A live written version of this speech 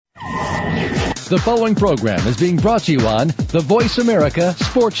The following program is being brought to you on the Voice America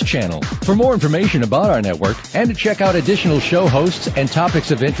Sports Channel. For more information about our network and to check out additional show hosts and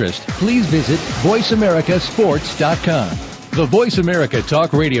topics of interest, please visit voiceamericasports.com. The Voice America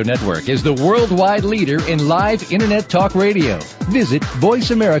Talk Radio Network is the worldwide leader in live Internet talk radio. Visit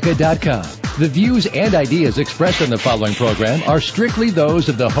voiceamerica.com. The views and ideas expressed on the following program are strictly those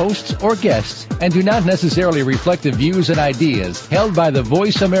of the hosts or guests and do not necessarily reflect the views and ideas held by the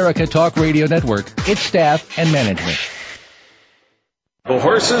Voice America Talk Radio Network, its staff, and management. The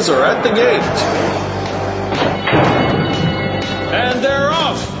horses are at the gate. And they're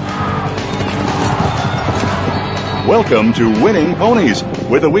off. Welcome to Winning Ponies.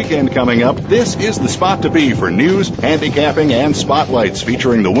 With the weekend coming up, this is the spot to be for news, handicapping, and spotlights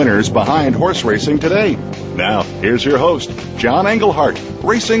featuring the winners behind horse racing today. Now, here's your host, John Englehart,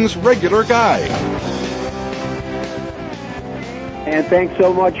 racing's regular guy. And thanks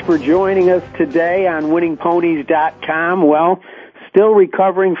so much for joining us today on winningponies.com. Well, still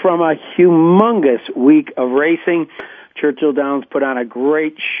recovering from a humongous week of racing. Churchill Downs put on a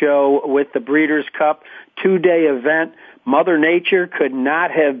great show with the Breeders' Cup, two-day event. Mother Nature could not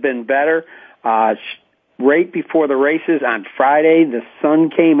have been better. Right before the races on Friday, the sun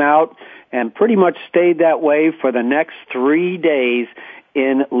came out and pretty much stayed that way for the next 3 days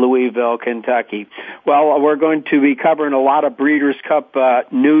in Louisville, Kentucky. Well, we're going to be covering a lot of Breeders' Cup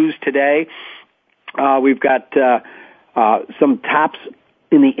news today. We've got some tops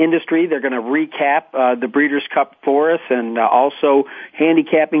in the industry. They're going to recap the Breeders' Cup for us, and also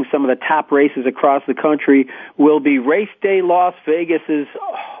handicapping some of the top races across the country will be Race Day Las Vegas's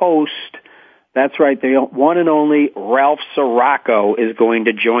host. That's right, the one and only Ralph Siraco is going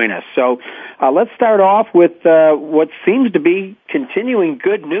to join us. So let's start off with what seems to be continuing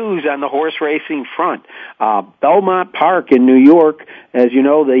good news on the horse racing front. Belmont Park in New York, as you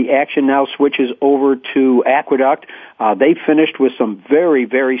know, the action now switches over to Aqueduct. They finished with some very,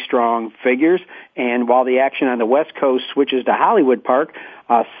 very strong figures, and while the action on the West Coast switches to Hollywood Park,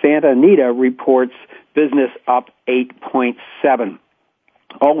 Santa Anita reports business up 8.7.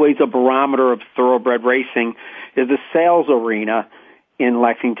 Always a barometer of thoroughbred racing is the Sales Arena in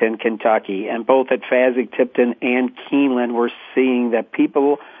Lexington, Kentucky. And both at Fasig, Tipton, and Keeneland, we're seeing that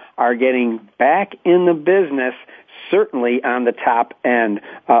people are getting back in the business, certainly on the top end.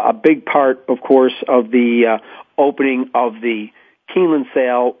 A big part, of course, of the opening of the Keeneland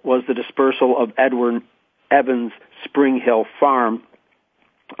sale was the dispersal of Edward Evans' Spring Hill Farm,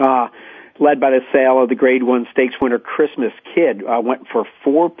 led by the sale of the Grade 1 Stakes winner Christmas Kid. Went for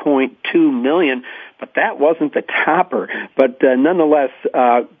 $4.2 million, but that wasn't the topper. But nonetheless,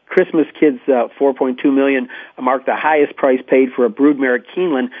 Christmas Kid's $4.2 million marked the highest price paid for a broodmare at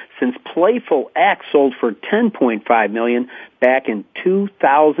Keeneland since Playful Act sold for $10.5 million back in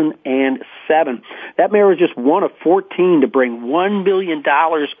 2007. That mare was just one of 14 to bring $1 million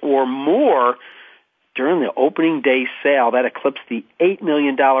or more during the opening day sale. That eclipsed the $8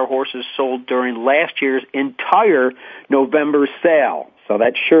 million horses sold during last year's entire November sale. So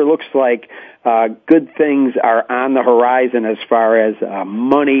that sure looks like good things are on the horizon as far as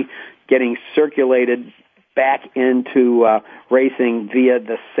money getting circulated back into racing via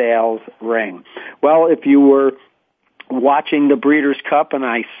the sales ring. Well, if you were watching the Breeders' Cup, and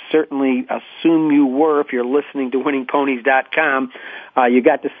I certainly assume you were if you're listening to winningponies.com, you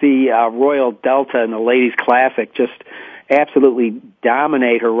got to see Royal Delta in the Ladies Classic just absolutely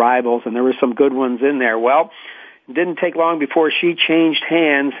dominate her rivals, and there were some good ones in there. Well, it didn't take long before she changed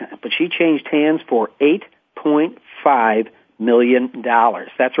hands, but she changed hands for $8.5 million.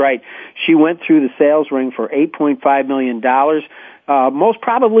 That's right. She went through the sales ring for $8.5 million. Most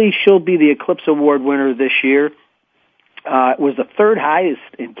probably she'll be the Eclipse Award winner this year. It was the third highest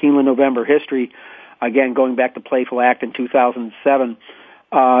in Keeneland November history, again, going back to Playful Act in 2007.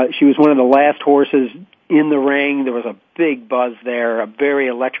 She was one of the last horses in the ring. There was a big buzz there, a very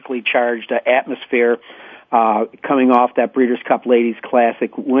electrically charged atmosphere coming off that Breeders' Cup Ladies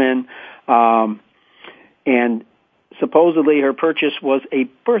Classic win. And supposedly her purchase was a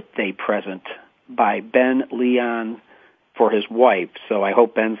birthday present by Ben Leon for his wife. So I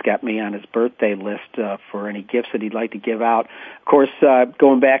hope Ben's got me on his birthday list for any gifts that he'd like to give out. Of course,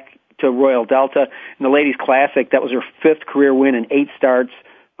 going back to Royal Delta in the Ladies Classic, that was her fifth career win in 8 starts,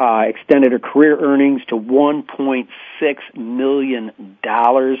 extended her career earnings to $1.6 million.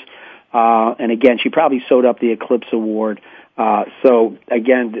 And again, she probably sewed up the Eclipse Award. So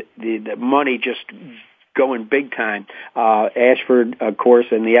again, the money just going big time. Ashford, of course,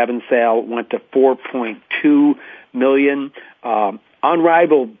 in the Evans sale went to $4.2 million.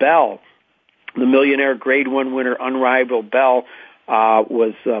 Unrivaled Bell, the Millionaire Grade 1 winner, Unrivaled Bell,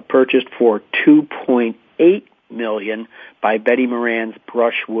 was purchased for $2.8 million by Betty Moran's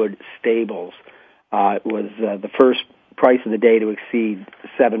Brushwood Stables. It was the first price of the day to exceed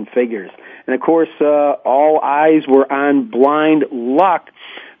 7 figures. And, of course, all eyes were on Blind Luck.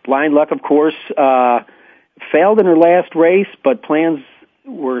 Blind Luck, of course, failed in her last race, but plans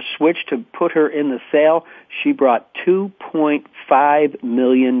were switched to put her in the sale. She brought $2.5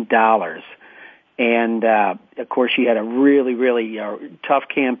 million. And, of course, she had a really, really tough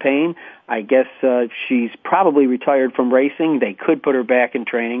campaign. I guess she's probably retired from racing. They could put her back in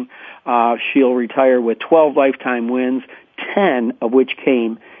training. She'll retire with 12 lifetime wins, 10 of which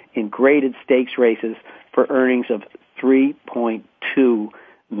came in graded stakes races for earnings of $3.2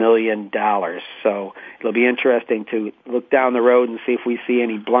 million. So it'll be interesting to look down the road and see if we see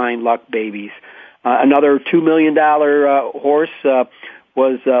any Blind Luck babies. Another $2 million horse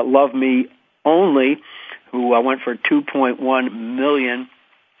was Love Me Only, who went for $2.1 million.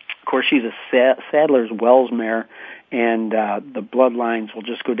 Of course, she's a Sadler's Wells mare, and the bloodlines will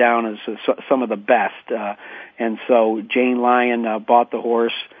just go down as some of the best. And so Jane Lyon bought the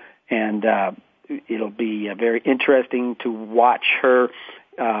horse, and it'll be very interesting to watch her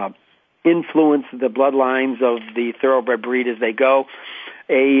influence the bloodlines of the thoroughbred breed as they go.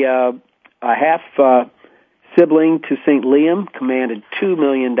 A half sibling to St. Liam commanded $2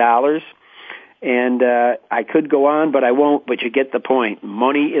 million. And I could go on, but I won't, but you get the point.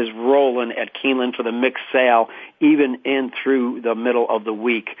 Money is rolling at Keeneland for the mixed sale, even in through the middle of the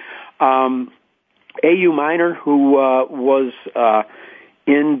week. A.U. Minor, who was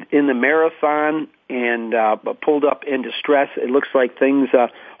in the marathon and pulled up in distress. It looks like things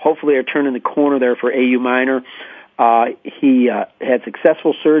hopefully are turning the corner there for A.U. Minor. He had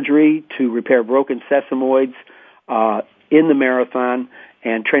successful surgery to repair broken sesamoids in the marathon.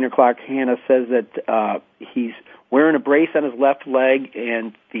 And trainer Clark Hanna says that he's wearing a brace on his left leg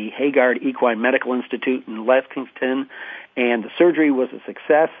and the Haggard Equine Medical Institute in Lexington. And the surgery was a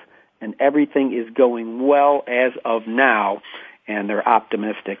success, and everything is going well as of now. And they're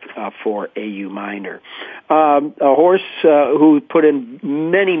optimistic for A.U. Minor. A horse who put in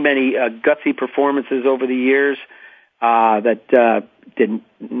many, many gutsy performances over the years that did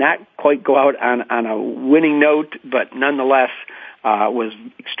not quite go out on a winning note, but nonetheless was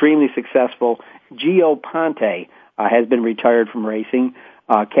extremely successful. Gio Ponte has been retired from racing.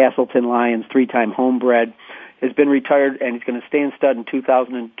 Castleton Lions, 3-time homebred, has been retired, and he's going to stay in stud in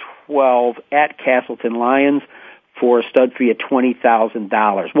 2012 at Castleton Lions for a stud fee of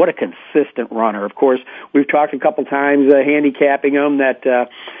 $20,000. What a consistent runner. Of course, we've talked a couple times handicapping him that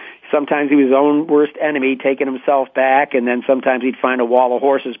sometimes he was his own worst enemy, taking himself back, and then sometimes he'd find a wall of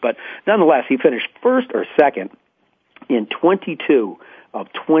horses. But nonetheless, he finished first or second in 22 of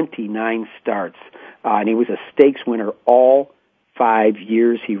 29 starts. And he was a stakes winner all 5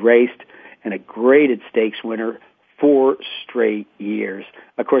 years he raced, and a graded stakes winner 4 straight years.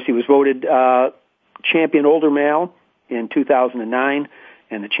 Of course, he was voted champion older male in 2009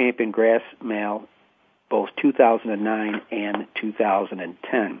 and the champion grass male both 2009 and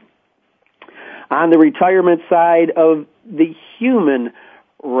 2010. On the retirement side of the human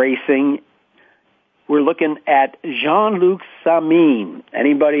racing, we're looking at Jean-Luc Samin.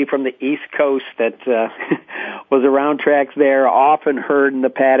 Anybody from the East Coast that was around tracks there often heard in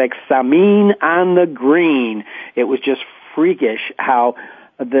the paddock, Samin on the green. It was just freakish how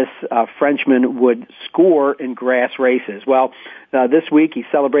this Frenchman would score in grass races. Well, this week he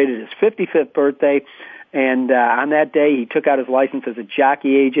celebrated his 55th birthday, and on that day he took out his license as a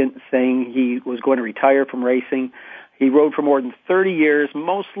jockey agent, saying he was going to retire from racing. He rode for more than 30 years,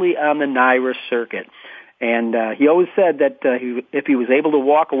 mostly on the Naira circuit. And he always said that if he was able to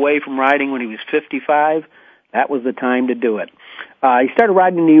walk away from riding when he was 55, that was the time to do it. He started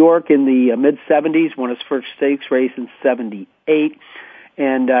riding in New York in the mid-'70s, won his first stakes race in 78.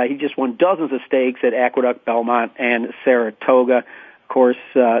 And he just won dozens of stakes at Aqueduct, Belmont, and Saratoga. Of course,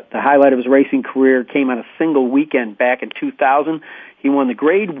 the highlight of his racing career came on a single weekend back in 2000. He won the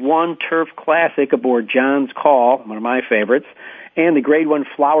Grade 1 Turf Classic aboard John's Call, one of my favorites, and the Grade 1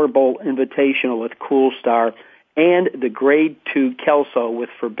 Flower Bowl Invitational with Cool Star, and the Grade 2 Kelso with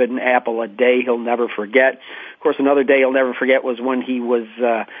Forbidden Apple, a day he'll never forget. Of course, another day he'll never forget was when he was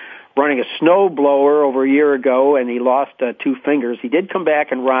running a snow blower over a year ago, and he lost 2 fingers. He did come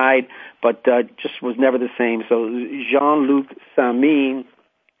back and ride, but just was never the same. So Jean-Luc Samin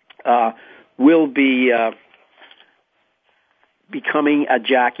will be becoming a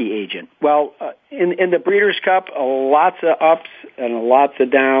jockey agent. Well, in the Breeders' Cup, lots of ups and lots of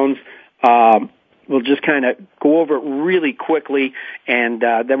downs. we'll just kind of go over it really quickly, and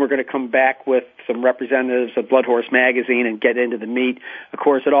then we're going to come back with some representatives of Blood Horse Magazine and get into the meat. Of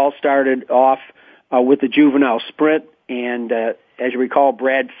course, it all started off with the juvenile sprint, and as you recall,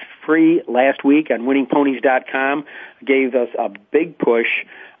 Brad Free last week on winningponies.com gave us a big push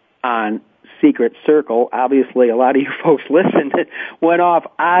on Secret Circle. Obviously, a lot of you folks listened. It went off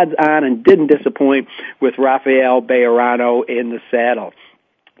odds on and didn't disappoint with Rafael Bejarano in the saddle.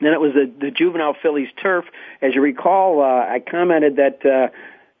 Then it was the Juvenile Fillies Turf. As you recall, I commented that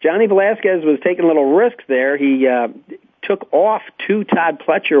Johnny Velasquez was taking a little risk there. He took off 2 Todd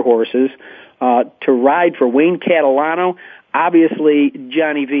Pletcher horses to ride for Wayne Catalano. Obviously,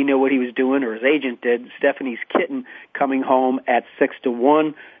 Johnny V knew what he was doing, or his agent did. Stephanie's Kitten coming home at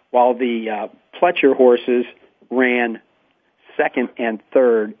 6-1, while the Pletcher horses ran second and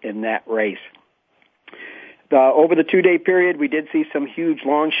third in that race. Over the 2-day period, we did see some huge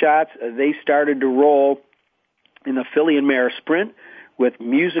long shots. They started to roll in the filly and mare sprint with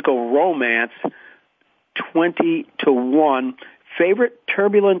Musical Romance, 20-1. Favorite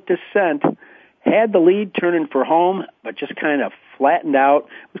Turbulent Descent had the lead turning for home, but just kind of flattened out.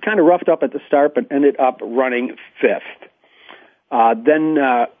 It was kind of roughed up at the start, but ended up running 5th.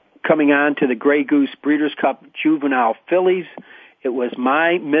 Then coming on to the Grey Goose Breeders' Cup Juvenile Fillies, it was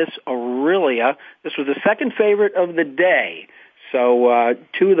My Miss Aurelia. This was the second favorite of the day. So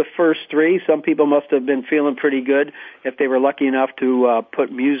 2 of the first 3, some people must have been feeling pretty good if they were lucky enough to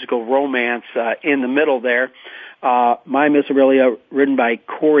put Musical Romance in the middle there. My Miss Aurelia, ridden by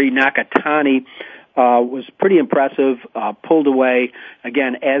Corey Nakatani, was pretty impressive, pulled away,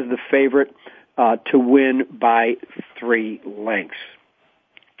 again, as the favorite to win by 3 lengths.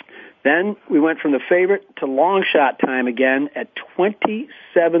 Then we went from the favorite to long shot time again at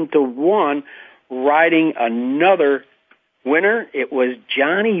 27-1, riding another winner. It was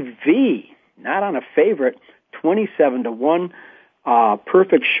Johnny V, not on a favorite, 27-1.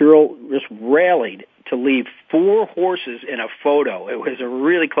 Perfect Shirl just rallied to leave 4 horses in a photo. It was a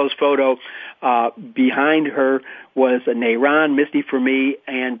really close photo. Behind her was a Neyron, Misty for Me,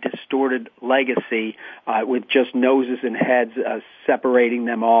 and Distorted Legacy, with just noses and heads separating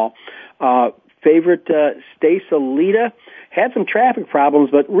them all. Favorite Stay Solita had some traffic problems,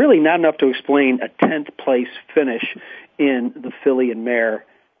 but really not enough to explain a 10th place finish in the filly and mare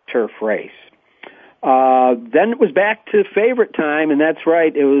turf race. Then it was back to favorite time, and that's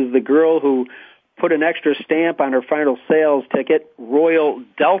right, it was the girl who put an extra stamp on her final sales ticket, Royal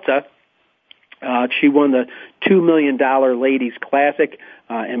Delta. She won the $2 million Ladies Classic,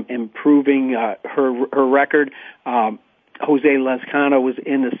 improving her record. Jose Lezcano was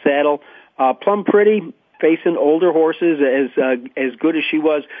in the saddle. Plum Pretty, facing older horses, as good as she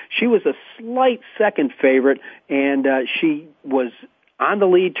was a slight second favorite, and she was on the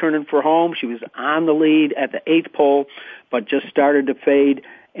lead turning for home. She was on the lead at the 8th pole, but just started to fade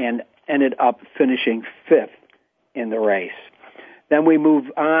and ended up finishing 5th in the race. Then we move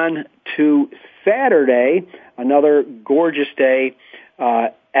on to Saturday, another gorgeous day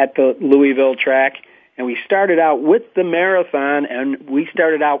at the Louisville track. And we started out with the marathon, and we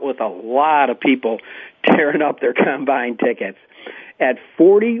started out with a lot of people tearing up their combine tickets. At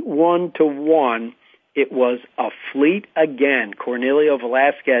 41-1, it was a fleet again. Cornelio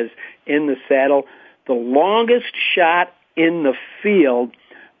Velasquez in the saddle, the longest shot in the field,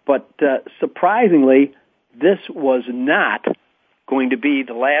 but surprisingly, this was not going to be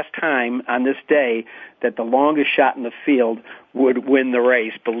the last time on this day that the longest shot in the field would win the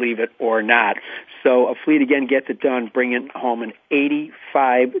race, believe it or not. So a fleet again gets it done, bringing home an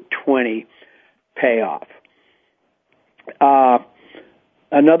 85-20 payoff.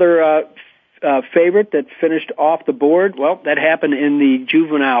 Another favorite that finished off the board, well, that happened in the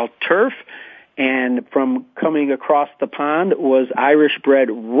juvenile turf, and from coming across the pond was Irish-bred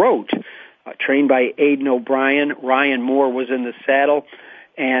Rote, trained by Aidan O'Brien. Ryan Moore was in the saddle,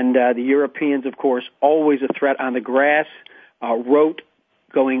 and the Europeans, of course, always a threat on the grass. Rote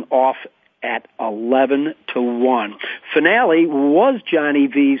going off at 11-1. Finale was Johnny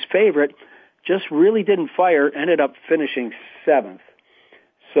V's favorite, just really didn't fire, ended up finishing 7th.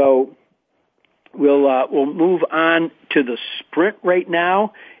 So we'll move on to the sprint right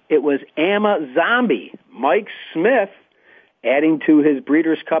now. It was Ama Zombie, Mike Smith, adding to his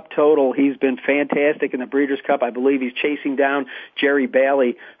Breeders' Cup total. He's been fantastic in the Breeders' Cup. I believe he's chasing down Jerry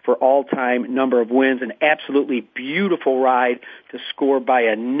Bailey for all-time number of wins. An absolutely beautiful ride to score by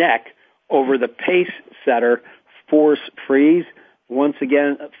a neck over the pace setter, Force Freeze. Once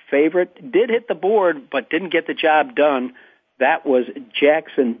again, a favorite. Did hit the board, but didn't get the job done. That was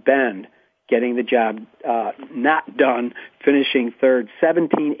Jackson Bend getting the job not done, finishing 3rd,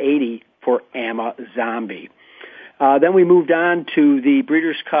 1780 for Amma Zombie. Then we moved on to the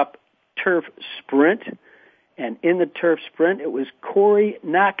Breeders' Cup Turf Sprint. And in the Turf Sprint, it was Corey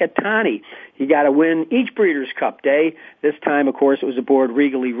Nakatani. He got a win each Breeders' Cup day. This time, of course, it was aboard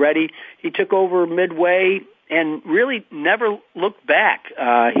Regally Ready. He took over midway and really never looked back.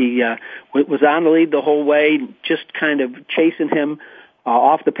 He was on the lead the whole way, just kind of chasing him.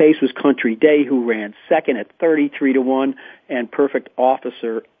 Off the pace was Country Day, who ran second at 33-1, and Perfect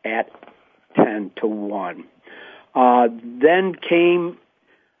Officer at 10-1. Then came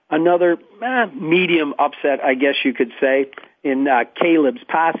another medium upset, I guess you could say, in Caleb's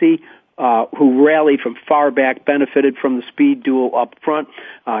Posse, who rallied from far back, benefited from the speed duel up front.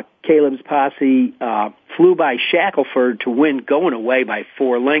 Caleb's Posse flew by Shackelford to win, going away by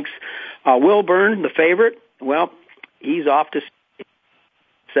 4 lengths. Wilburn, the favorite, well, he's off to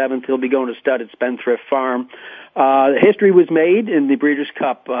 7th. He'll be going to stud at Spendthrift Farm. History was made in the Breeders'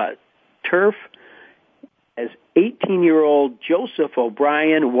 Cup Turf as 18-year-old Joseph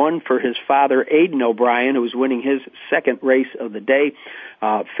O'Brien won for his father, Aidan O'Brien, who was winning his second race of the day.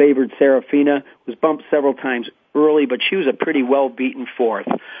 Favored Serafina, was bumped several times early, but she was a pretty well-beaten 4th.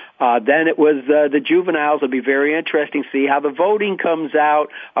 Then it was the juveniles. It'll be very interesting to see how the voting comes out.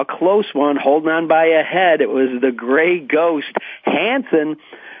 A close one, holding on by a head. It was the Gray Ghost, Hanson,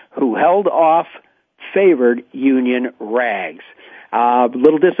 who held off favored Union Rags. A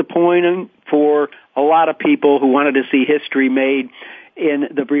little disappointing for a lot of people who wanted to see history made in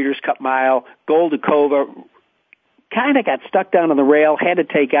the Breeders' Cup Mile. Goldakova kind of got stuck down on the rail, had to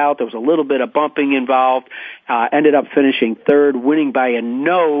take out. There was a little bit of bumping involved. Ended up finishing 3rd, winning by a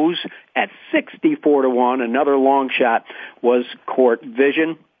nose at 64-1. Another long shot was Court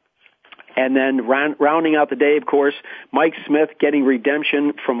Vision. And then rounding out the day, of course, Mike Smith getting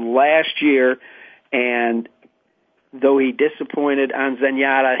redemption from last year, and though he disappointed on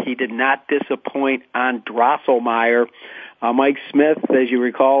Zenyatta, he did not disappoint on Drosselmeyer. Mike Smith, as you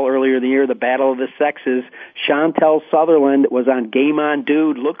recall earlier in the year, the Battle of the Sexes, Chantel Sutherland was on Game On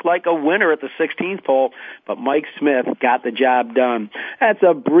Dude, looked like a winner at the 16th pole, but Mike Smith got the job done. That's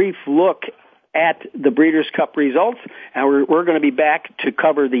a brief look at the Breeders' Cup results, and we're going to be back to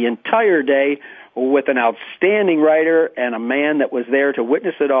cover the entire day with an outstanding writer and a man that was there to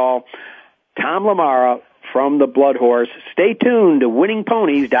witness it all, Tom Lamara from the Blood Horse. Stay tuned to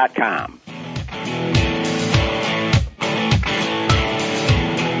winningponies.com.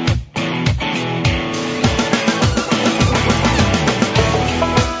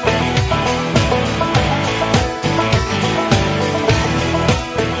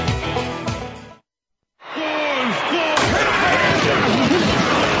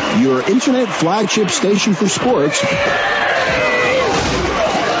 Your internet flagship station for sports.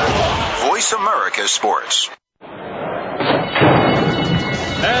 Voice America Sports. And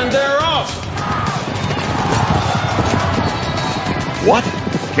they're off. What?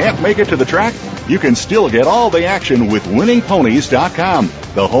 Can't make it to the track? You can still get all the action with winningponies.com,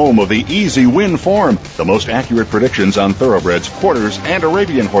 the home of the easy win form, the most accurate predictions on thoroughbreds, quarters, and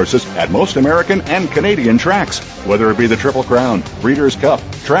Arabian horses at most American and Canadian tracks. Whether it be the Triple Crown, Breeders' Cup,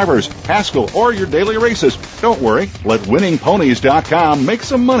 Travers, Haskell, or your daily races, don't worry. Let winningponies.com make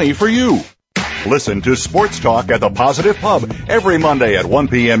some money for you. Listen to Sports Talk at the Positive Pub every Monday at 1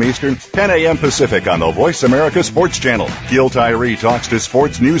 p.m. Eastern, 10 a.m. Pacific on the Voice America Sports Channel. Gil Tyree talks to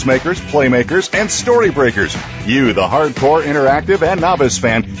sports newsmakers, playmakers, and story breakers. You, the hardcore, interactive, and novice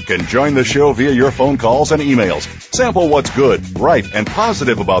fan, can join the show via your phone calls and emails. Sample what's good, right, and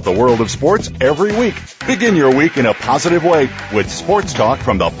positive about the world of sports every week. Begin your week in a positive way with Sports Talk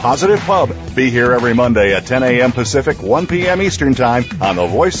from the Positive Pub. Be here every Monday at 10 a.m. Pacific, 1 p.m. Eastern Time on the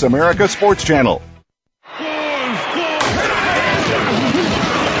Voice America Sports Channel.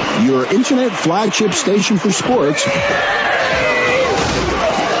 Your internet flagship station for sports.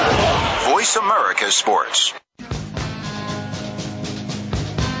 Voice America Sports.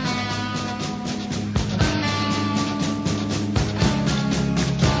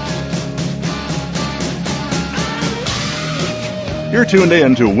 You're tuned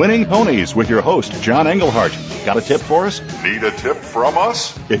in to Winning Ponies with your host, John Englehart. Got a tip for us? Need a tip from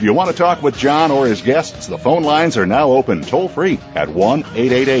us? If you want to talk with John or his guests, the phone lines are now open toll-free at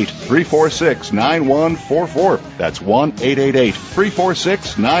 1-888-346-9144. That's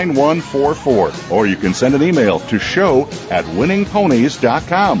 1-888-346-9144. Or you can send an email to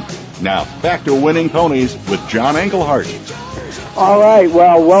show@winningponies.com. Now, back to Winning Ponies with John Englehart. All right,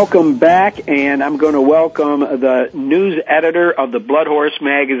 well, welcome back, and I'm going to welcome the news editor of the Blood Horse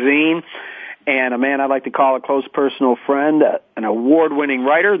magazine, and a man I'd like to call a close personal friend, an award-winning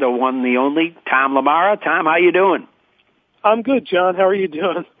writer, the one, the only, Tom Lamara. Tom, how you doing? I'm good, John. How are you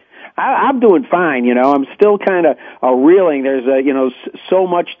doing? I'm doing fine. I'm still kind of reeling. There's so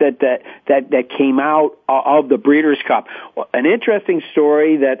much that came out of the Breeders' Cup. An interesting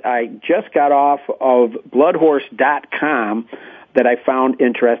story that I just got off of bloodhorse.com that I found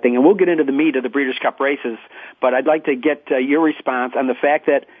interesting, and we'll get into the meat of the Breeders' Cup races, but I'd like to get your response on the fact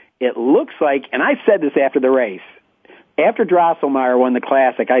that it looks like, and I said this after the race, after Drosselmeyer won the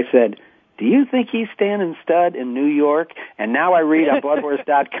Classic, I said, do you think he's standing stud in New York? And now I read on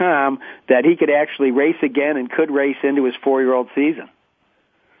bloodhorse.com that he could actually race again and could race into his 4-year-old season.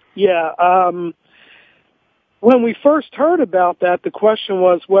 Yeah, when we first heard about that, the question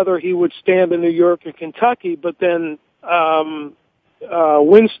was whether he would stand in New York or Kentucky, but then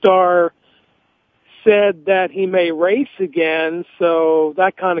Winstar said that he may race again, so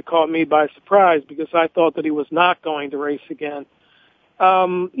that kind of caught me by surprise because I thought that he was not going to race again.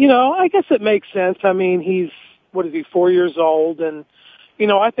 I guess it makes sense. I mean, he's, 4 years old, and,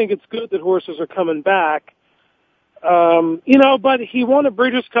 I think it's good that horses are coming back. But he won a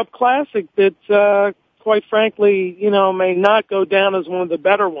Breeders' Cup Classic that, quite frankly, may not go down as one of the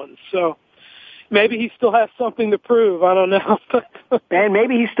better ones, so maybe he still has something to prove. I don't know. And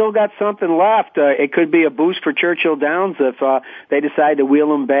maybe he's still got something left. It could be a boost for Churchill Downs if they decide to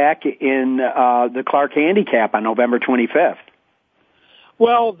wheel him back in the Clark Handicap on November 25th.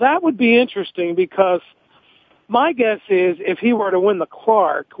 Well, that would be interesting because my guess is if he were to win the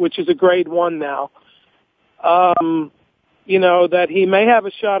Clark, which is a Grade 1 now, that he may have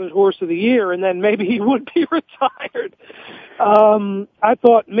a shot at Horse of the Year, and then maybe he would be retired. I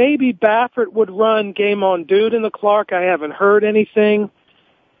thought maybe Baffert would run Game On Dude in the Clark. I haven't heard anything.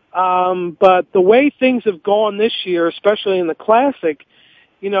 But the way things have gone this year, especially in the Classic,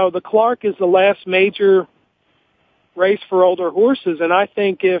 the Clark is the last major race for older horses, and I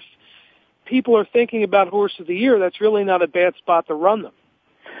think if people are thinking about Horse of the Year, that's really not a bad spot to run them.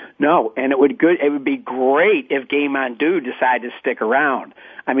 No, and it would be great if Game On Dude decided to stick around.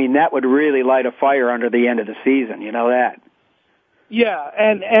 I mean, that would really light a fire under the end of the season. You know that? Yeah,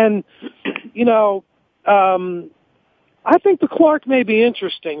 and I think the Clark may be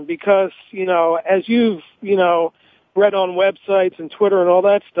interesting because, as you've, read on websites and Twitter and all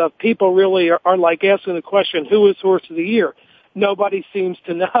that stuff, people really are like asking the question, who is Horse of the Year? Nobody seems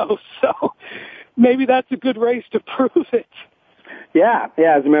to know, so maybe that's a good race to prove it. Yeah.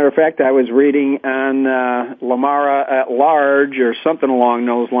 As a matter of fact, I was reading on Lamara at Large or something along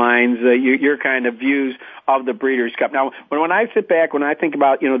those lines. Your kind of views of the Breeders' Cup. Now, when I sit back, when I think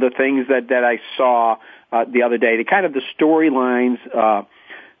about the things that I saw the other day, the storylines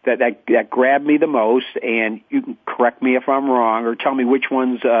that grabbed me the most, and you can correct me if I'm wrong or tell me which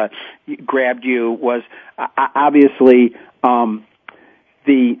ones grabbed you, was obviously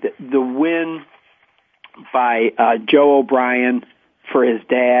the win by Joe O'Brien for his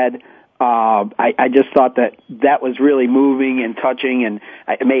dad. I just thought that was really moving and touching, and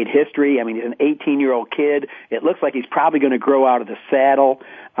it made history. I mean, he's an 18-year-old kid. It looks like he's probably going to grow out of the saddle,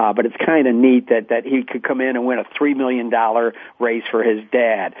 but it's kind of neat that he could come in and win a $3 million race for his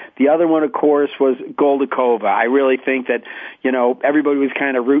dad. The other one, of course, was Goldakova. I really think that, everybody was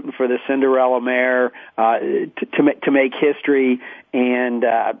kind of rooting for the Cinderella mare to make history, and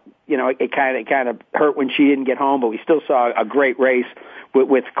it kind of hurt when she didn't get home, but we still saw a great race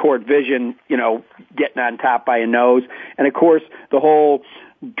with Court Vision, getting on top by a nose. And, of course, the whole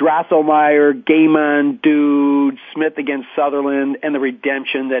Drosselmeyer, Game On Dude, Smith against Sutherland, and the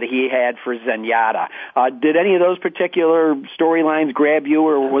redemption that he had for Zenyatta. Did any of those particular storylines grab you,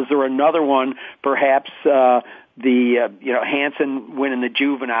 or was there another one, perhaps Hansen winning the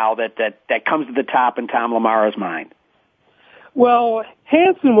Juvenile that comes to the top in Tom Lamara's mind? Well,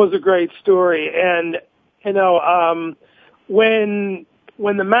 Hansen was a great story, and,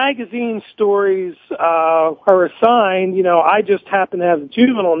 when the magazine stories are assigned, I just happened to have the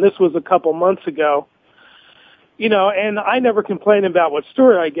Juvenile, and this was a couple months ago, and I never complain about what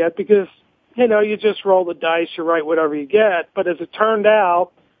story I get because, you just roll the dice, you write whatever you get. But as it turned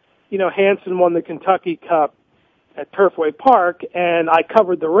out, Hansen won the Kentucky Cup at Turfway Park, and I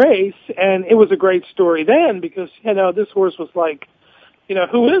covered the race, and it was a great story then because, this horse was like,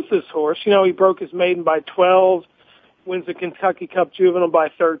 who is this horse? He broke his maiden by 12, wins the Kentucky Cup Juvenile by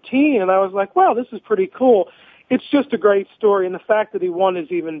 13, and I was like, wow, this is pretty cool. It's just a great story, and the fact that he won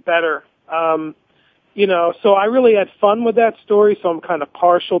is even better. So I really had fun with that story, so I'm kind of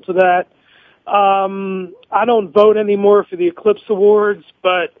partial to that. I don't vote anymore for the Eclipse Awards,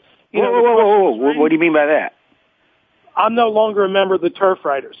 but, Whoa. What do you mean by that? I'm no longer a member of the Turf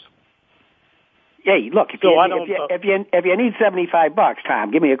Riders. Hey, look, if you need $75, Tom,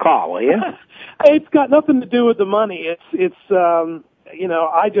 give me a call, will you? It's got nothing to do with the money. It's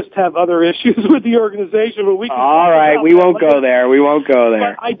I just have other issues with the organization, but we can all right, we won't go there. We won't go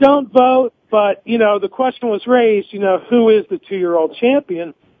there. But I don't vote, but, the question was raised, who is the 2-year-old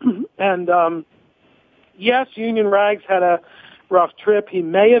champion? And, yes, Union Rags had a rough trip. He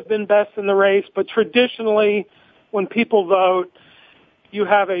may have been best in the race, but traditionally, when people vote, you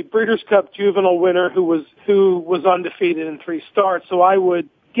have a Breeders' Cup Juvenile winner who was undefeated in 3 starts. So I would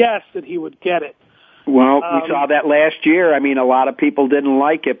guess that he would get it. Well, we saw that last year. I mean, a lot of people didn't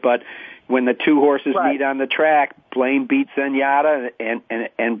like it, but when the 2 horses meet on the track, Blame beat Zenyatta,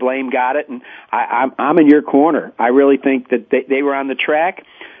 and Blame got it. And I'm in your corner. I really think that they were on the track.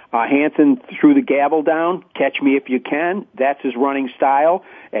 Hansen threw the gavel down. Catch me if you can. That's his running style.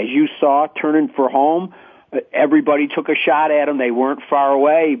 As you saw, turning for home, everybody took a shot at him. They weren't far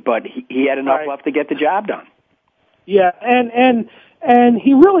away, but he had enough left to get the job done. Yeah, and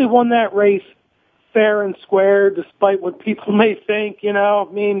he really won that race fair and square, despite what people may think. He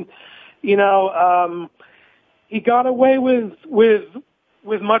got away with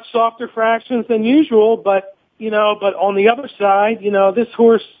much softer fractions than usual, but on the other side, this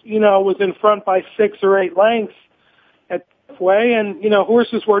horse, was in front by 6 or 8 lengths at halfway, and,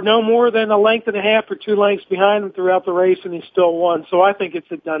 horses were no more than 1.5 lengths or 2 lengths behind him throughout the race, and he still won. So I think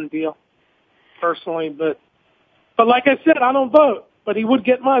it's a done deal, personally. But like I said, I don't vote, but he would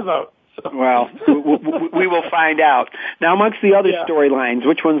get my vote. So. Well, we will find out. Now, amongst the other storylines,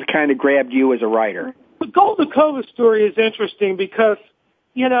 which ones kind of grabbed you as a writer? The Goldakova story is interesting because,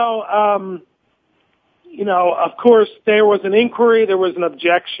 of course, there was an inquiry, there was an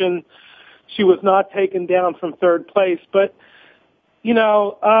objection. She was not taken down from 3rd place. But,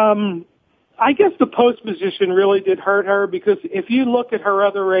 I guess the post position really did hurt her because if you look at her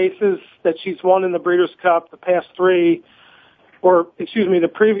other races that she's won in the Breeders' Cup, the previous 3,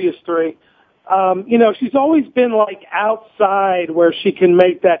 she's always been like outside where she can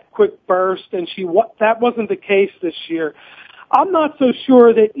make that quick burst, and that wasn't the case this year. I'm not so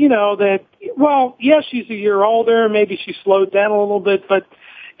sure that, she's a year older, maybe she slowed down a little bit, but,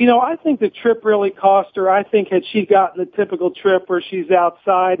 I think the trip really cost her. I think had she gotten the typical trip where she's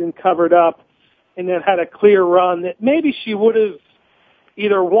outside and covered up and then had a clear run, that maybe she would have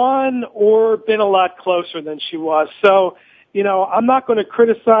either won or been a lot closer than she was. So, I'm not going to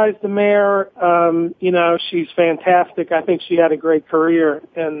criticize the mare. She's fantastic. I think she had a great career,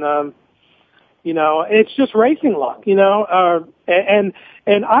 and, it's just racing luck, and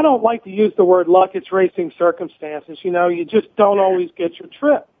I don't like to use the word luck. It's racing circumstances. You just don't always get your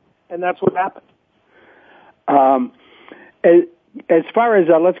trip, and that's what happened. As far as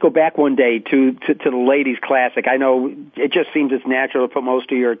let's go back one day to the Ladies Classic. I know it just seems it's natural to put most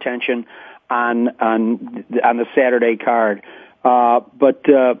of your attention on the Saturday card, but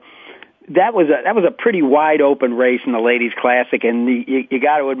that was a pretty wide open race in the Ladies Classic, and you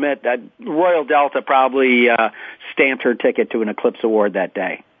got to admit that Royal Delta probably stamped her ticket to an Eclipse Award that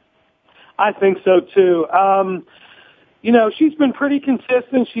day. I think so too. She's been pretty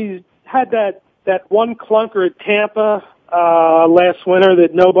consistent. She's had that one clunker at Tampa last winter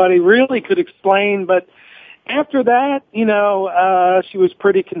that nobody really could explain, but after that, she was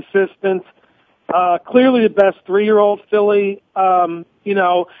pretty consistent. Clearly the best 3-year-old filly.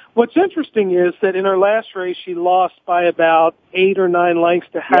 What's interesting is that in her last race, she lost by about 8 or 9 lengths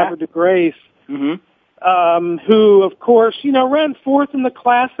to Havre de Grace, who, of course, ran 4th in the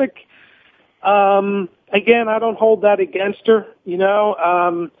Classic. Again, I don't hold that against her.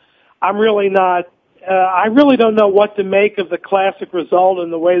 I'm really not, I really don't know what to make of the Classic result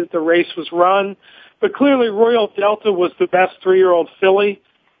and the way that the race was run, but clearly Royal Delta was the best 3-year-old filly.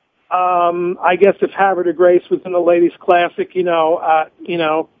 I guess if Havre de Grace was in the Ladies Classic, it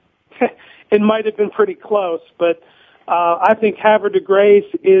might have been pretty close, but I think Havre de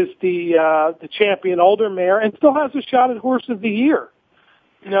Grace is the champion older mare and still has a shot at Horse of the Year.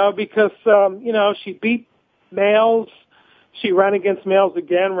 Because she beat males, she ran against males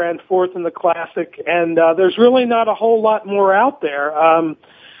again, ran 4th in the Classic, and there's really not a whole lot more out there. I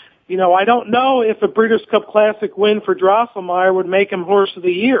don't know if a Breeders' Cup Classic win for Drosselmeyer would make him Horse of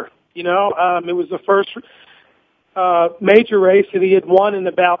the Year. It was the first major race that he had won in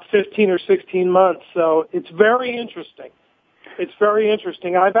about 15 or 16 months. So it's very interesting.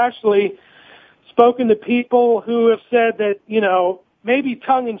 I've actually spoken to people who have said that, maybe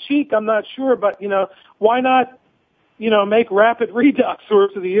tongue in cheek, I'm not sure, but, why not, make Rapid Redux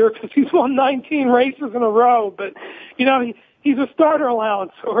Horse of the Year because he's won 19 races in a row. But, he's a starter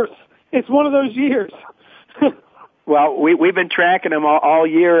allowance horse. It's one of those years. Well, we've been tracking him all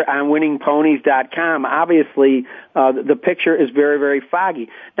year on winningponies.com. Obviously, the picture is very, very foggy.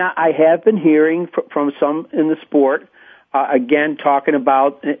 Now, I have been hearing from some in the sport Again, talking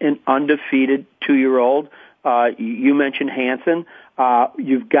about an undefeated 2-year-old. You mentioned Hansen.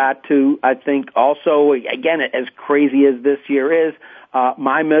 You've got to, I think, also, again, as crazy as this year is,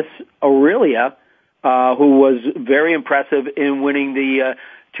 my Miss Aurelia, who was very impressive in winning the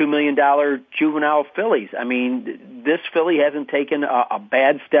 $2 million juvenile fillies. I mean, this filly hasn't taken a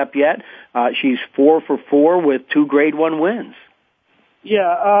bad step yet. She's 4 for 4 with 2 Grade 1 wins.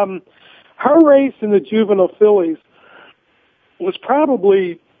 Yeah, her race in the juvenile fillies was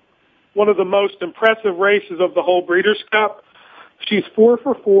probably one of the most impressive races of the whole Breeders' Cup. She's 4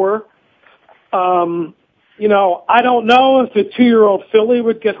 for 4. I don't know if the 2-year-old filly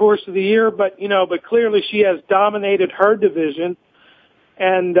would get Horse of the Year, but clearly she has dominated her division.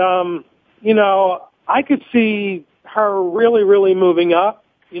 And, I could see her really, really moving up,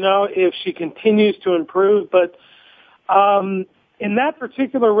 if she continues to improve. But, in that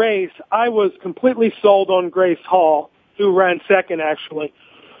particular race, I was completely sold on Grace Hall, who ran second, actually.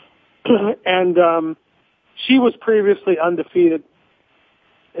 And, she was previously undefeated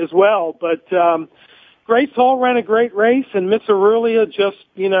as well. But, Grace Hall ran a great race, and Miss Aurelia just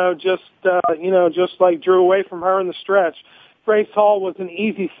like drew away from her in the stretch. Grace Hall was an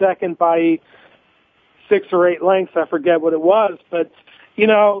easy second by 6 or 8 lengths. I forget what it was, but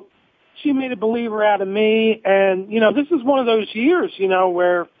she made a believer out of me. And this is one of those years,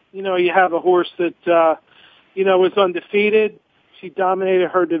 where you have a horse that was undefeated. She dominated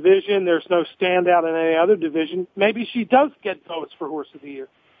her division. There's no standout in any other division. Maybe she does get votes for Horse of the Year.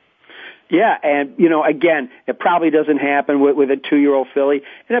 Yeah, and, again, it probably doesn't happen with a 2-year-old filly,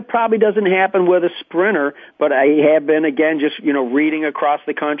 and it probably doesn't happen with a sprinter, but I have been, again, just, reading across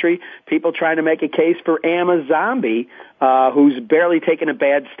the country, people trying to make a case for Amazombie, who's barely taken a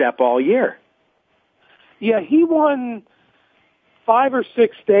bad step all year. Yeah, he won 5 or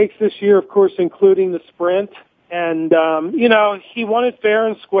 6 stakes this year, of course, including the sprint, and, he won it fair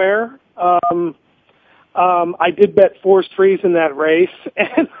and square. I did bet 4 threes in that race,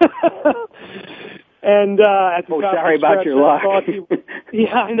 and at the top sorry of the stretch, about your luck.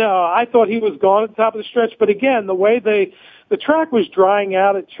 Yeah, I know. I thought he was gone at the top of the stretch, but again, the way the track was drying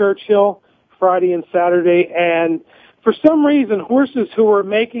out at Churchill Friday and Saturday, and for some reason, horses who were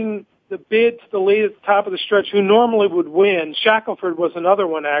making the bid to the lead at the top of the stretch, who normally would win, Shackelford was another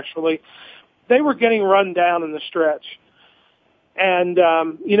one actually, they were getting run down in the stretch. And,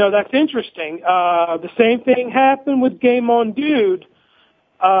 that's interesting. The same thing happened with Game On Dude.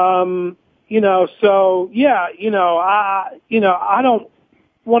 So yeah, I don't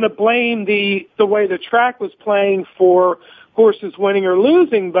want to blame the way the track was playing for horses winning or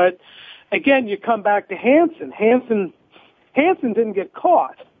losing, but again, you come back to Hansen. Hansen didn't get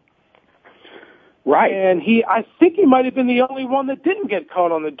caught. Right. And I think he might have been the only one that didn't get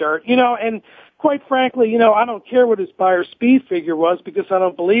caught on the dirt, and quite frankly, I don't care what his buyer speed figure was because I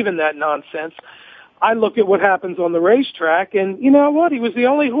don't believe in that nonsense. I look at what happens on the racetrack, and you know what? He was the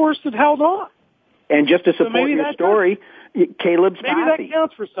only horse that held on. And just to support your story, Caleb's Posse. Maybe that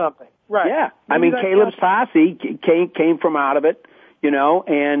counts for something. Right. Yeah. Maybe Caleb's Posse came from out of it,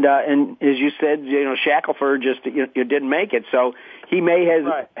 and as you said, Shackelford just, didn't make it. So he may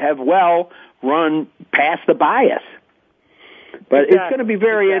have run past the bias. But it's going to be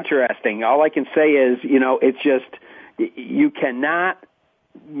very interesting. All I can say is, it's just, you cannot,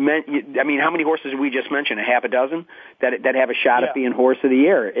 how many horses did we just mention? A half a dozen that have a shot at being Horse of the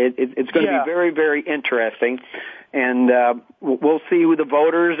Year. It's going to be very, very interesting. And, we'll see who the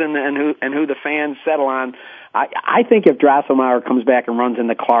voters and who the fans settle on. I think if Drosselmeyer comes back and runs in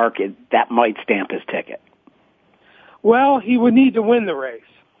the Clark, that might stamp his ticket. Well, he would need to win the race.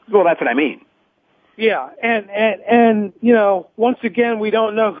 Well, that's what I mean. Yeah, and once again, we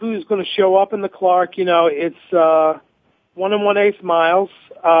don't know who's going to show up in the Clark. It's 1 1/8 miles.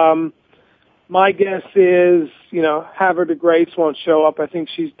 My guess is, Havre de Grace won't show up. I think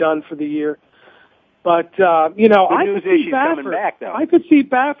she's done for the year. But I could see Baffert. Back, though. I could see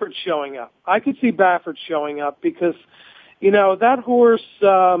Baffert showing up. Because that horse.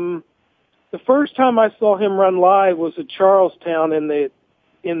 The first time I saw him run live was at Charlestown in the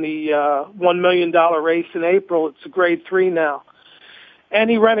 $1 million race in April. It's a Grade 3 now. And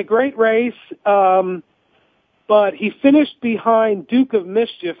he ran a great race, but he finished behind Duke of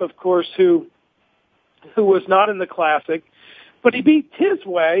Mischief, of course, who was not in the Classic. But he beat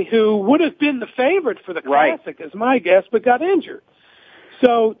Tisway, who would have been the favorite for the Classic, as my guess, but got injured.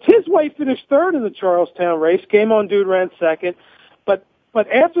 So Tisway finished third in the Charlestown race. Game On Dude ran second. But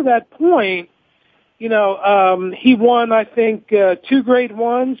after that point, he won, I think, 2 Grade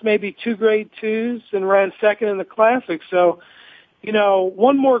 1s, maybe 2 Grade 2s, and ran second in the Classic. So,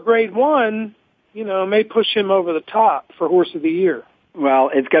 one more Grade 1, may push him over the top for Horse of the Year. Well,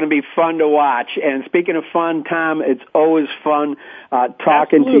 it's going to be fun to watch. And speaking of fun, Tom, it's always fun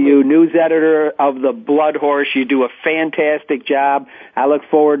talking to you, news editor of the Blood Horse. You do a fantastic job. I look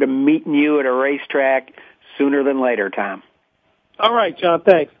forward to meeting you at a racetrack sooner than later, Tom. All right, John,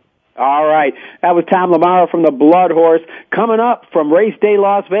 thanks. All right. That was Tom Lamaro from the Blood Horse. Coming up from Race Day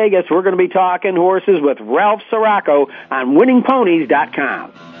Las Vegas, we're going to be talking horses with Ralph Siraco on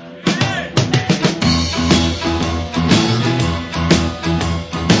winningponies.com.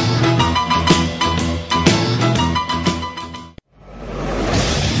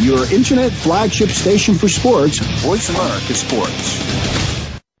 Your internet flagship station for sports, Voice America Sports.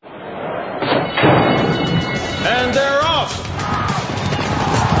 And they're off.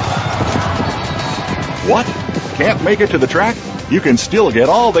 What? Can't make it to the track? You can still get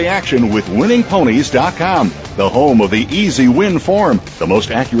all the action with winningponies.com, the home of the easy win form, the most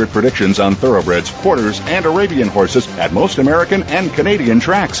accurate predictions on thoroughbreds, quarters, and Arabian horses at most American and Canadian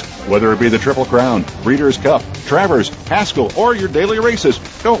tracks. Whether it be the Triple Crown, Breeders' Cup, Travers, Haskell, or your daily races,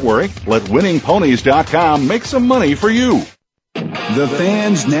 don't worry. Let winningponies.com make some money for you. The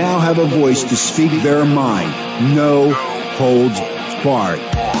fans now have a voice to speak their mind. No holds barred. They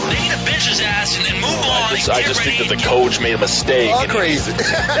need to bitch his ass and move on. I just think that the coach made a mistake. All crazy.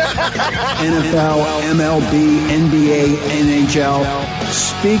 NFL, MLB, NBA, NHL.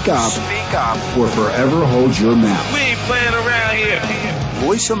 Speak up or forever hold your mouth. We ain't playing around here.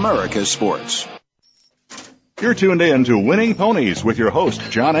 Voice America Sports. You're tuned in to Winning Ponies with your host,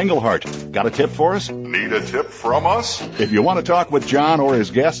 John Englehart. Got a tip for us? Need a tip from us? If you want to talk with John or his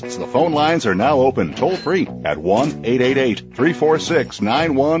guests, the phone lines are now open toll-free at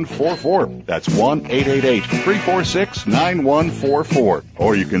 1-888-346-9144. That's 1-888-346-9144.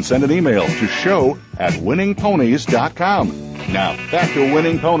 Or you can send an email to show@winningponies.com. Now, back to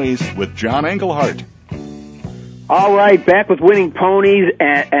Winning Ponies with John Englehart. All right, back with Winning Ponies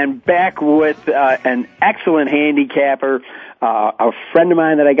and back with an excellent handicapper, a friend of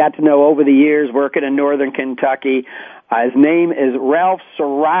mine that I got to know over the years working in northern Kentucky. His name is Ralph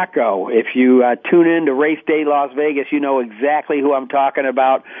Siraco. If you tune in to Race Day Las Vegas, you know exactly who I'm talking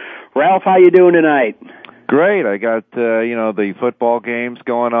about. Ralph, how you doing tonight? Great. I got, the football games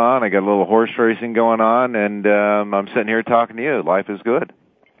going on. I got a little horse racing going on, and I'm sitting here talking to you. Life is good.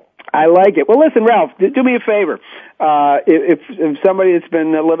 I like it. Well, listen, Ralph, do me a favor. If somebody that's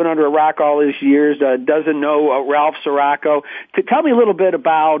been living under a rock all these years doesn't know Ralph Siraco, tell me a little bit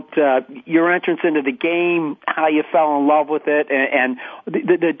about your entrance into the game, how you fell in love with it, and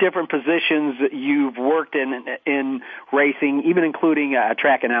the different positions you've worked in racing, even including a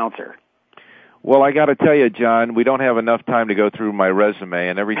track announcer. Well, I got to tell you, John, we don't have enough time to go through my resume,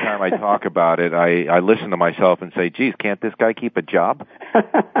 and every time I talk about it, I listen to myself and say, geez, can't this guy keep a job?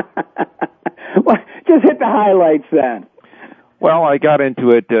 Well, just hit the highlights then. Well, I got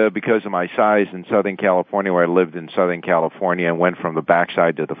into it because of my size in Southern California, where I lived in Southern California and went from the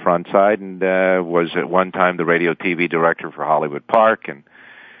backside to the front side, and was at one time the radio TV director for Hollywood Park, and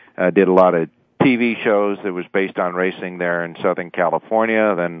did a lot of TV shows that was based on racing there in Southern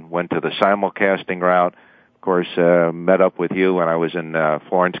California, then went to the simulcasting route. Of course, met up with you when I was in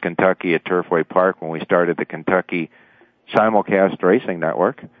Florence, Kentucky at Turfway Park when we started the Kentucky Simulcast Racing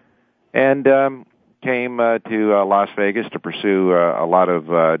Network, and came to Las Vegas to pursue a lot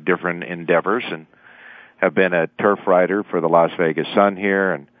of different endeavors, and have been a turf writer for the Las Vegas Sun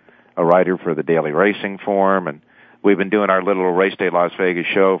here, and a writer for the Daily Racing Form, and we've been doing our little Race Day Las Vegas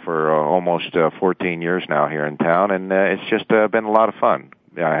show for almost 14 years now here in town, and it's just been a lot of fun.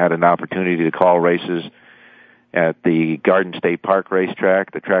 I had an opportunity to call races at the Garden State Park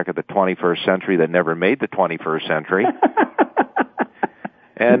racetrack, the track of the 21st century that never made the 21st century,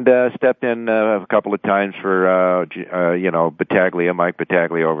 and stepped in a couple of times for, Battaglia, Mike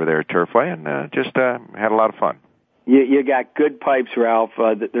Battaglia over there at Turfway, and just had a lot of fun. You got good pipes, Ralph.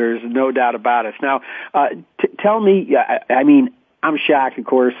 There's no doubt about it. Now, tell me, I'm shocked, of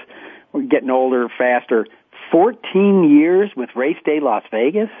course. We're getting older, faster. 14 years with Race Day Las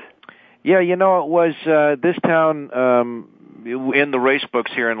Vegas? Yeah, it was this town in the race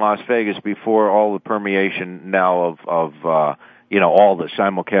books here in Las Vegas before all the permeation now of all the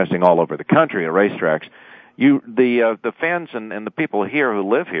simulcasting all over the country at racetracks. The fans and the people here who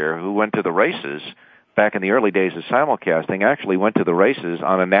live here who went to the races back in the early days of simulcasting actually went to the races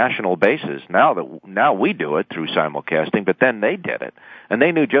on a national basis. Now we do it through simulcasting, but then they did it. And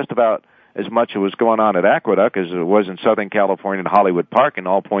they knew just about as much as was going on at Aqueduct as it was in Southern California and Hollywood Park and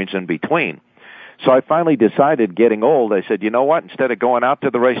all points in between. So I finally decided, getting old, I said, you know what, instead of going out to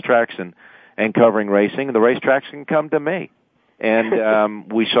the racetracks and covering racing, the racetracks can come to me. And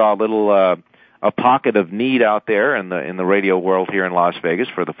we saw a a pocket of need out there in the radio world here in Las Vegas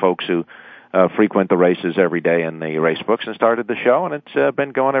for the folks who frequent the races every day in the race books, and started the show, and it's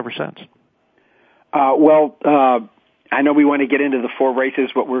been going ever since. I know we want to get into the 4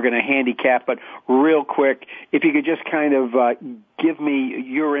 races, what we're going to handicap, but real quick, if you could just kind of give me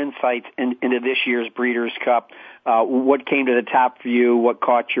your insights into this year's Breeders' Cup, what came to the top for you, what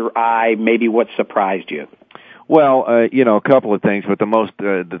caught your eye, maybe what surprised you? Well, a couple of things, but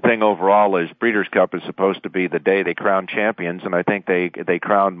the thing overall is Breeders' Cup is supposed to be the day they crown champions, and I think they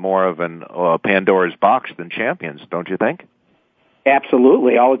crowned more of an Pandora's box than champions, don't you think?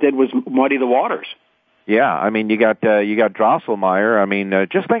 Absolutely. All it did was muddy the waters. Yeah, I mean, you got Drosselmeyer. I mean,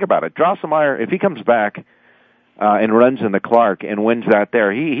 just think about it. Drosselmeyer, if he comes back and runs in the Clark and wins that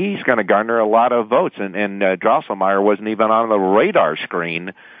there, he's going to garner a lot of votes. And Drosselmeyer wasn't even on the radar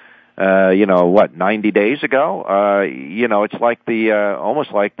screen. 90 days ago? It's like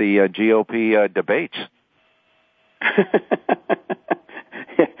almost like the GOP debates.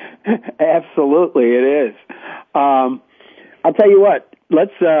 Absolutely, it is. I'll tell you what.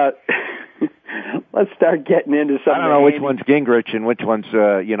 Let's start getting into some. I don't know which one's Gingrich and which one's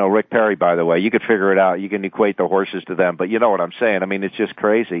Rick Perry. By the way, you could figure it out. You can equate the horses to them, but you know what I'm saying. I mean, it's just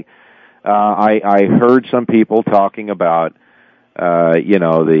crazy. I heard some people talking about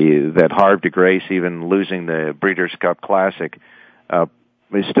that Harv de Grace, even losing the Breeders' Cup Classic,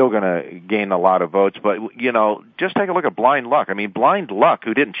 is still going to gain a lot of votes. But just take a look at Blind Luck. I mean, Blind Luck,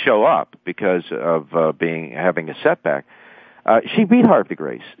 who didn't show up because of having a setback. She beat Harv de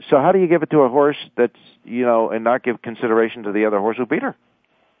Grace. So how do you give it to a horse that's, and not give consideration to the other horse who beat her?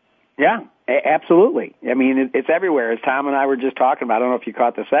 Yeah, absolutely. I mean, it's everywhere. As Tom and I were just talking about, I don't know if you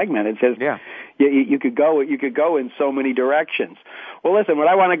caught the segment. It says you could go in so many directions. Well, listen, what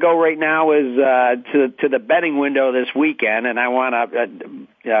I want to go right now is to the betting window this weekend, and I want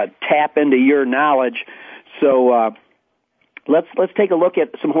to tap into your knowledge. So let's take a look at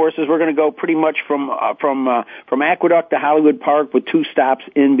some horses. We're going to go pretty much from Aqueduct to Hollywood Park with 2 stops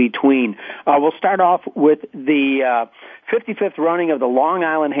in between. We'll start off with the 55th running of the Long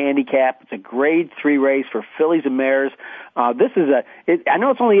Island Handicap. It's a Grade 3 race for fillies and mares. I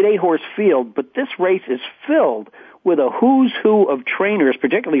know it's only an 8-horse field, but this race is filled with a who's who of trainers,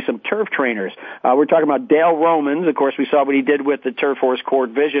 particularly some turf trainers. We're talking about Dale Romans. Of course, we saw what he did with the Turf Horse Court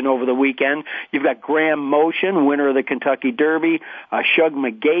Vision over the weekend. You've got Graham Motion, winner of the Kentucky Derby, Shug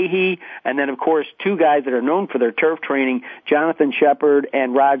McGahee, and then, of course, 2 guys that are known for their turf training, Jonathan Shepard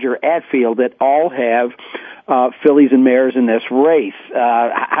and Roger Atfield, that all have fillies and mares in this race.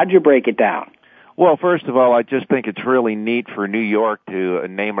 How'd you break it down? Well, first of all, I just think it's really neat for New York to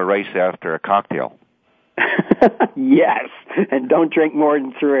name a race after a cocktail. Yes, and don't drink more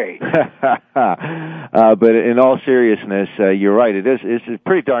than 3. But in all seriousness, you're right. It's a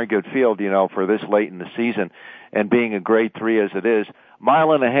pretty darn good field, for this late in the season, and being a Grade 3 as it is.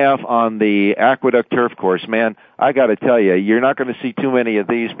 1.5 miles on the Aqueduct Turf Course, man, I got to tell you, you're not going to see too many of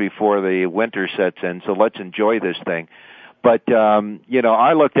these before the winter sets in, so let's enjoy this thing. But,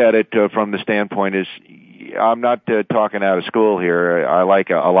 I looked at it from the standpoint is, I'm not talking out of school here. I like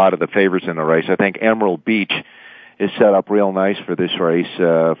a lot of the favorites in the race. I think Emerald Beach is set up real nice for this race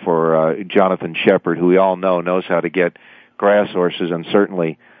for Jonathan Shepard, who we all knows how to get grass horses and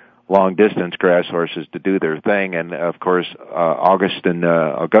certainly long-distance grass horses to do their thing. And, of course, Augustin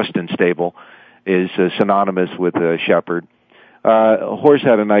Stable is synonymous with Shepard. Horse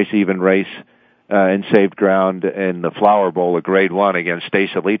had a nice even race and saved ground in the Flower Bowl of Grade 1 against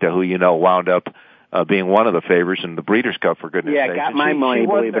Stacey-Lita, who wound up being one of the favorites in the Breeders' Cup, for goodness sake. Yeah, got my money,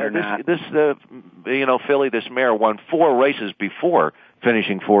 believe it or not. This filly, this mare, won 4 races before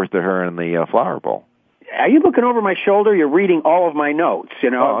finishing 4th to her in the Flower Bowl. Are you looking over my shoulder? You're reading all of my notes.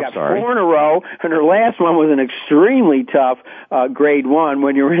 I've got 4 in a row, and her last one was an extremely tough Grade 1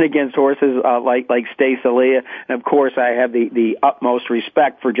 when you're in against horses like Stacey-Lita. And, of course, I have the utmost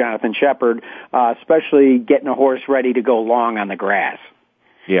respect for Jonathan Shepard, especially getting a horse ready to go long on the grass.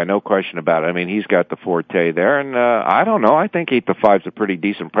 Yeah, no question about it. I mean, he's got the forte there, and I don't know. I think 8-5 is a pretty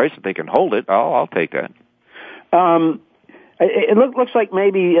decent price. If they can hold it, I'll take that. It looks like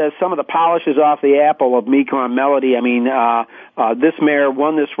maybe some of the polish is off the apple of Mekong Melody. I mean, this mare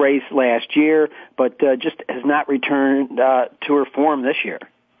won this race last year, but just has not returned to her form this year.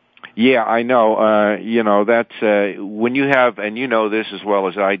 Yeah, I know. That's when you have, and you know this as well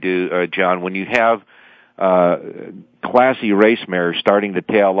as I do, John, when you have classy race mares starting to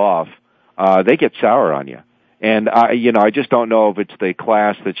tail off, they get sour on you. And I just don't know if it's the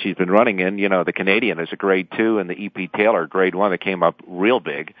class that she's been running in. The Canadian is a Grade 2 and the E.P. Taylor Grade 1 that came up real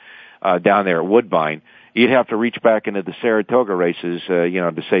big down there at Woodbine. you'd have to reach back into the Saratoga races,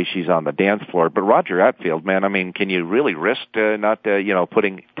 to say she's on the dance floor. But Roger Atfield, man, I mean, can you really risk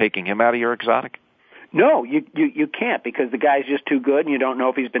taking him out of your exotic? No, you can't, because the guy's just too good, and you don't know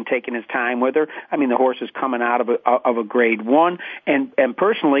if he's been taking his time with her. I mean, the horse is coming out of a grade 1, and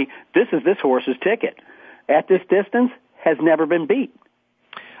personally, this is this horse's ticket. At this distance, has never been beat.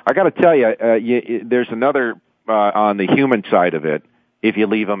 I got to tell you, there's another on the human side of it. If you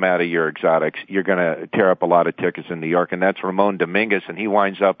leave him out of your exotics, you're going to tear up a lot of tickets in New York, and that's Ramon Dominguez, and he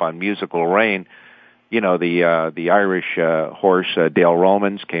winds up on Musical Rain. The Irish horse, Dale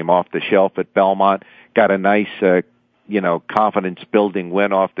Romans, came off the shelf at Belmont, got a nice, confidence-building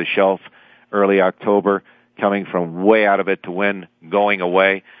win off the shelf early October, coming from way out of it to win going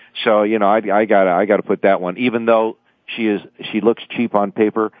away. So, I gotta put that one, even though she looks cheap on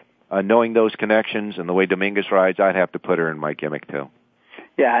paper, knowing those connections and the way Dominguez rides, I'd have to put her in my gimmick too.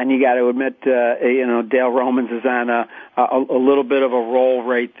 Yeah, and you got to admit, Dale Romans is on a little bit of a roll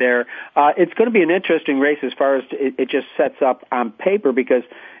right there. It's going to be an interesting race as far as it just sets up on paper, because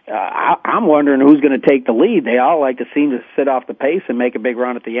I'm wondering who's going to take the lead. They all like to seem to sit off the pace and make a big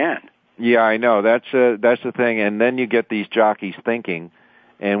run at the end. Yeah, I know. That's the thing. And then you get these jockeys thinking,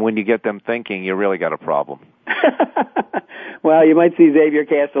 and when you get them thinking, you really got a problem. Well, you might see Xavier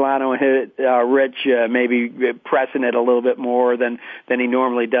Castellano and Rich maybe pressing it a little bit more than he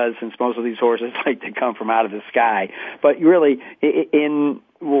normally does, since most of these horses like to come from out of the sky. But really, in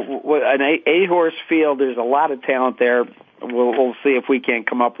an 8-horse field, there's a lot of talent there. We'll see if we can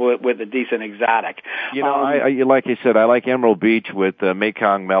come up with a decent exotic. Like you said, I like Emerald Beach with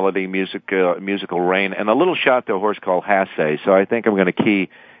Mekong Melody, Musical Rain, and a little shot to a horse called Hasse. So I think I'm going to key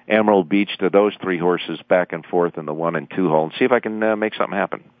Emerald Beach to those 3 horses back and forth in the 1 and 2 hole and see if I can make something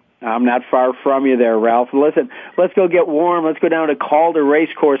happen. I'm not far from you there, Ralph. Listen, let's go get warm. Let's go down to Calder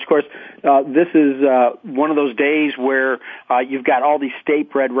Racecourse. Of course, this is one of those days where you've got all these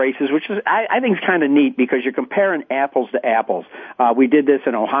state-bred races, which is I think is kind of neat, because you're comparing apples to apples. We did this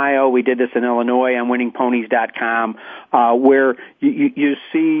in Ohio. We did this in Illinois on winningponies.com, where you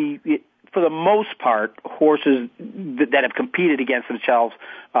see, for the most part, horses that have competed against themselves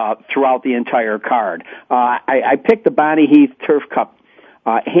throughout the entire card. I picked the Bonnie Heath Turf Cup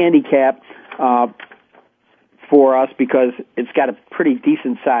handicap for us because it's got a pretty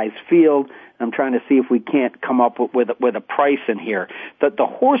decent sized field. I'm trying to see if we can't come up with a price in here. The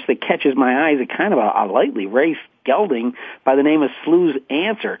horse that catches my eye is a kind of a lightly raced gelding by the name of Slew's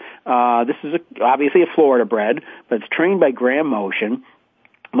Answer. This is obviously a Florida bred, but it's trained by Graham Motion.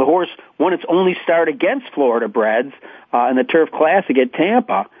 The horse won its only start against Florida breds in the Turf Classic at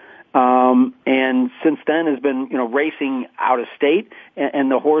Tampa. And since then has been, racing out of state,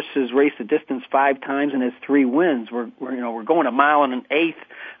 and the horse has raced the distance 5 times and has 3 wins. We're going 1 mile and 1/8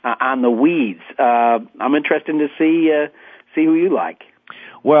 on the weeds. I'm interested to see who you like.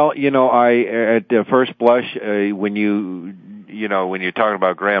 Well, at first blush, when you're talking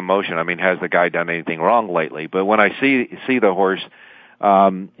about Graham Motion, I mean, has the guy done anything wrong lately? But when I see the horse,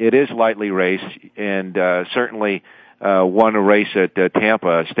 it is lightly raced, and certainly won a race at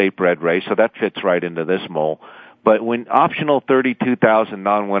Tampa, a state-bred race, so that fits right into this mold. But when optional 32,000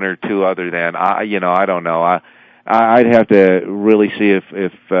 non-winner 2 other than, I don't know. I'd have to really see if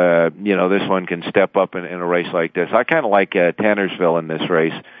this one can step up in a race like this. I kind of like Tannersville in this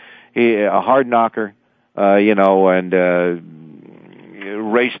race. A hard knocker, and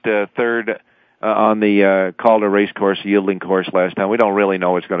raced 3rd on the Calder Racecourse, yielding course last time. We don't really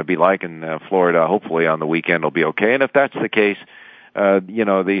know what it's going to be like in Florida. Hopefully on the weekend it'll be okay. And if that's the case,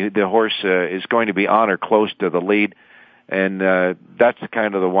 the horse is going to be on or close to the lead. And that's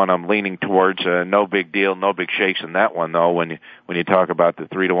kind of the one I'm leaning towards. No big deal, no big shakes in that one, though, when you talk about the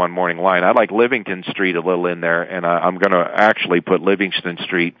 3-1 morning line. I like Livingston Street a little in there, and I'm going to actually put Livingston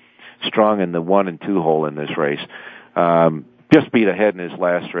Street strong in the 1 and 2 hole in this race. Just beat ahead in his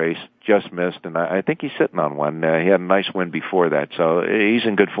last race, just missed, and I think he's sitting on one. He had a nice win before that, so he's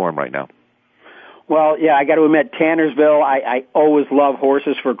in good form right now. Well, yeah, I got to admit, Tannersville, I always love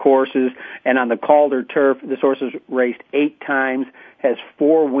horses for courses, and on the Calder turf, this horse has raced 8 times, has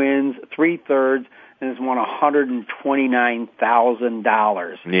 4 wins, 3/3, and has won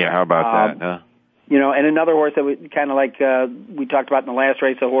 $129,000. Yeah, how about that, huh? And another horse that we kind of like, we talked about in the last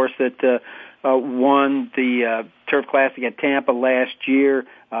race, a horse that won the Turf Classic at Tampa last year.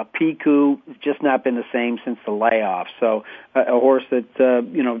 Piku, just not been the same since the layoff. So a horse that,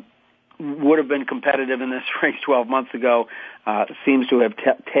 would have been competitive in this race 12 months ago, seems to have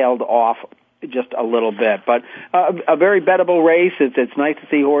tailed off just a little bit. But a very bettable race. It's nice to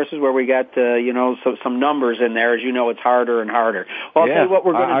see horses where we got some numbers in there. As you know, it's harder and harder. Well, I'll tell you what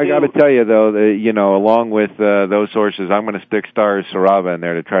we're going to do. I got to tell you though, along with those horses, I'm going to stick Stars Sarava in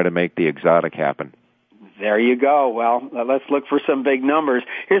there to try to make the exotic happen. There you go. Well, let's look for some big numbers.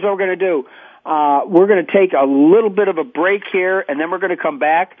 Here's what we're going to do. We're going to take a little bit of a break here, and then we're going to come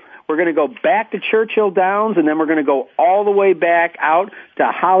back. We're going to go back to Churchill Downs, and then we're going to go all the way back out to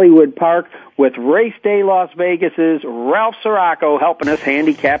Hollywood Park with Race Day Las Vegas's Ralph Siraco helping us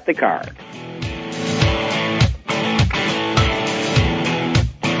handicap the card.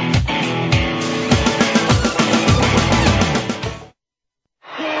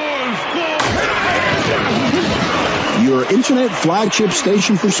 Your internet flagship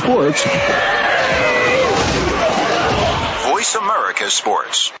station for sports. Voice America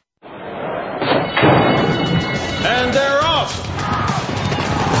Sports. And they're off.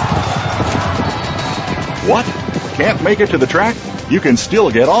 What? Can't make it to the track? You can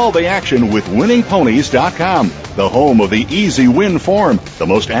still get all the action with winningponies.com, the home of the easy win form, the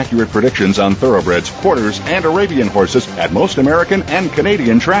most accurate predictions on thoroughbreds, quarters, and Arabian horses at most American and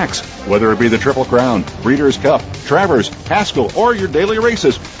Canadian tracks. Whether it be the Triple Crown, Breeders' Cup, Travers, Haskell, or your daily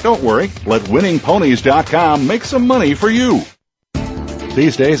races, don't worry. Let winningponies.com make some money for you.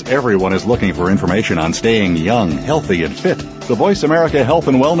 These days, everyone is looking for information on staying young, healthy, and fit. The Voice America Health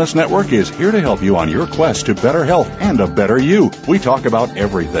and Wellness Network is here to help you on your quest to better health and a better you. We talk about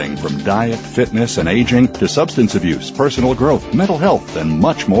everything from diet, fitness, and aging to substance abuse, personal growth, mental health, and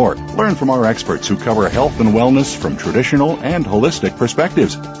much more. Learn from our experts who cover health and wellness from traditional and holistic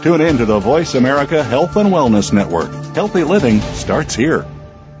perspectives. Tune in to the Voice America Health and Wellness Network. Healthy living starts here.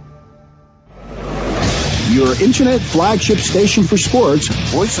 Your internet flagship station for sports.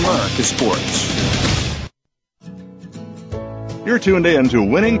 Voice America Sports. You're tuned in to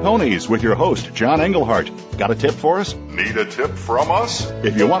Winning Ponies with your host, John Englehart. Got a tip for us? Need a tip from us?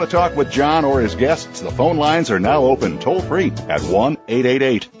 If you want to talk with John or his guests, the phone lines are now open toll-free at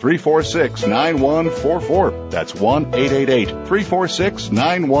 1-888-346-9144. That's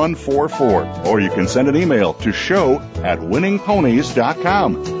 1-888-346-9144. Or you can send an email to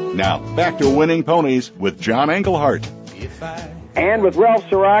show@winningponies.com. Now, back to Winning Ponies with John Englehart. And with Ralph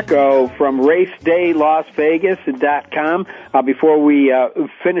Siraco from RaceDayLasVegas.com. Before we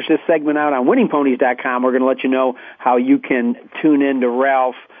finish this segment out on winningponies.com, we're going to let you know how you can tune in to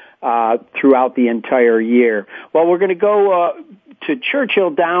Ralph throughout the entire year. Well, we're going to go to Churchill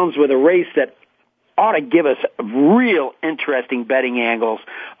Downs with a race that ought to give us real interesting betting angles.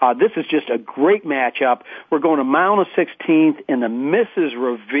 This is just a great matchup. We're going to Mount of 16th in the Mrs.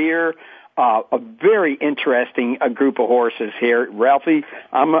 Revere. A very interesting group of horses here. Ralphie,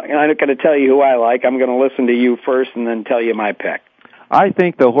 I'm not going to tell you who I like. I'm going to listen to you first and then tell you my pick. I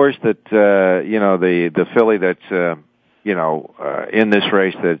think the horse that, the filly that's, in this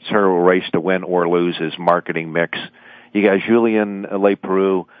race, that's her race to win or lose is Marketing Mix. You got Julien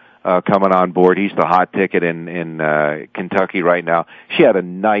Leparoux coming on board. He's the hot ticket in Kentucky right now. She had a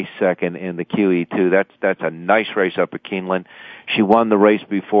nice second in the QE2. That's a nice race up at Keeneland. She won the race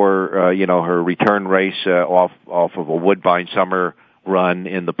before, her return race off of a Woodbine summer run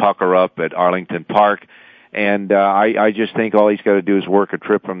in the Pucker Up at Arlington Park. And I just think all he's got to do is work a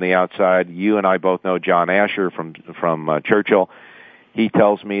trip from the outside. You and I both know John Asher from Churchill. He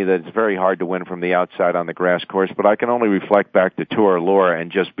tells me that it's very hard to win from the outside on the grass course, but I can only reflect back to Tour Allure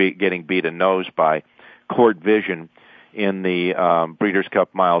and just getting beat a nose by Court Vision in the Breeders'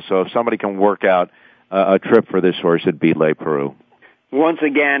 Cup Mile. So if somebody can work out a trip for this horse, it'd be Leparoux. Once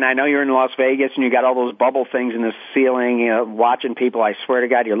again, I know you're in Las Vegas and you got all those bubble things in the ceiling, watching people. I swear to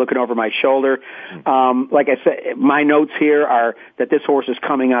God, you're looking over my shoulder. Like I said, my notes here are that this horse is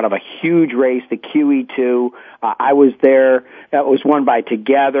coming out of a huge race, the QE2. I was there. That was won by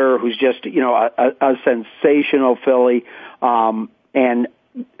Together, who's just, a sensational filly. And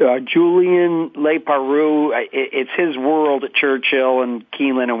Julien Leparoux, it's his world at Churchill and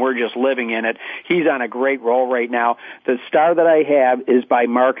Keeneland, and we're just living in it. He's on a great roll right now. The star that I have is by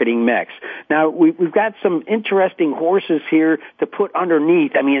Marketing Mix. Now, we've got some interesting horses here to put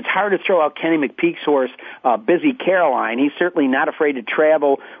underneath. I mean, it's hard to throw out Kenny McPeek's horse, Busy Caroline. He's certainly not afraid to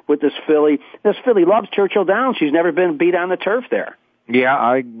travel with this filly. This filly loves Churchill Downs. She's never been beat on the turf there. Yeah,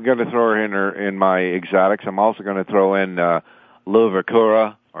 I'm going to throw her in my exotics. I'm also going to throw in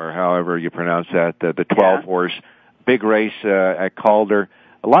Luvacura, or however you pronounce that, the 12-horse big race at Calder.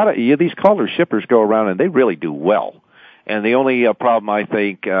 A lot of these Calder shippers go around and they really do well. And the only problem I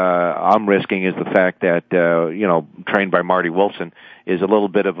think I'm risking is the fact that, trained by Marty Wilson, is a little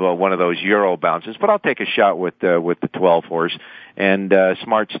bit of one of those Euro bounces. But I'll take a shot with the 12 horse. And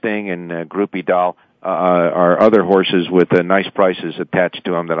Smart Sting and Groupie Doll are other horses with nice prices attached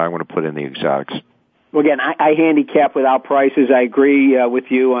to them that I'm going to put in the exotics. Well, again, I handicap without prices. I agree with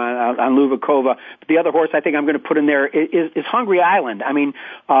you on Luvakova. But the other horse I think I'm going to put in there is Hungry Island. I mean,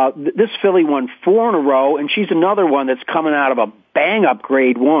 this filly won 4 in a row, and she's another one that's coming out of a bang-up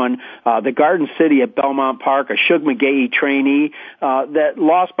Grade 1, the Garden City at Belmont Park, a Shug McGahee trainee that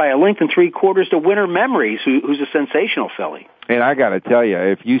lost by a length and 3/4 to Winter Memories, who's a sensational filly. And I got to tell you,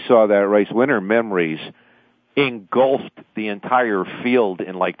 if you saw that race, Winter Memories engulfed the entire field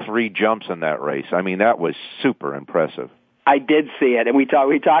in like 3 jumps in that race. I mean, that was super impressive. I did see it, and we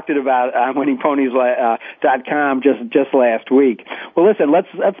talked it about on winningponies.com just last week. Well, listen,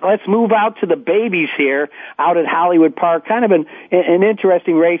 let's move out to the babies here out at Hollywood Park. Kind of an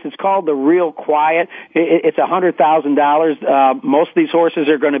interesting race. It's called the Real Quiet. It's $100,000. Most of these horses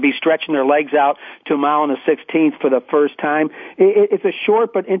are going to be stretching their legs out to 1 1/16 for the first time. It's a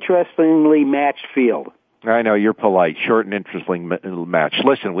short but interestingly matched field. I know, you're polite. Short and interesting match.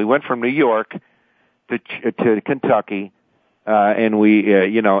 Listen, we went from New York to Kentucky, and we,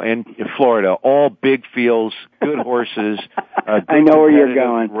 and Florida, all big fields, good horses. Good I know where you're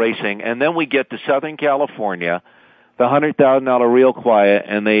going. Racing. And then we get to Southern California, the $100,000 Real Quiet,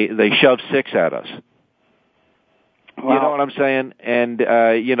 and they shove 6 at us. Wow. You know what I'm saying? And,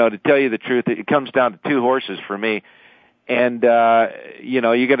 to tell you the truth, it comes down to 2 horses for me. And,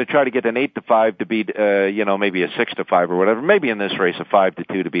 you got to try to get an 8-5 to beat, maybe a 6-5 or whatever. Maybe in this race a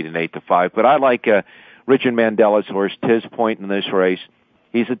 5-2 to beat an 8-5. But I like Richard Mandela's horse, Tiz Point, in this race.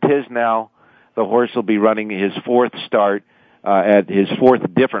 He's a Tiz now. The horse will be running his 4th start at his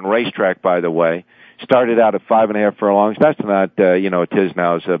 4th different racetrack, by the way. Started out at 5.5 furlongs. That's not, Tiz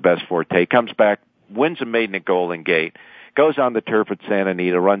now's best forte. Comes back, wins a maiden at Golden Gate, goes on the turf at Santa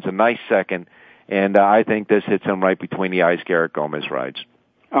Anita, runs a nice second. And I think this hits him right between the eyes. Garrett Gomez rides.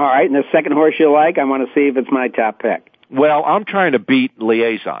 All right, and the second horse you like, I want to see if it's my top pick. Well, I'm trying to beat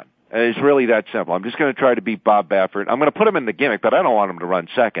Liaison. It's really that simple. I'm just going to try to beat Bob Baffert. I'm going to put him in the gimmick, but I don't want him to run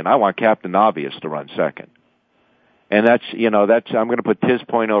second. I want Captain Obvious to run second. And I'm going to put Tiz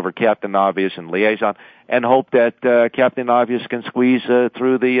Point over Captain Obvious and Liaison and hope that Captain Obvious can squeeze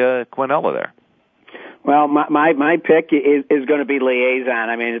through the Quinella there. Well, my pick is going to be Liaison.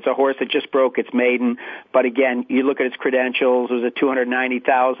 I mean, it's a horse that just broke its maiden, but again, you look at its credentials. It was a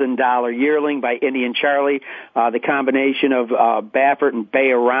 $290,000 yearling by Indian Charlie. The combination of Baffert and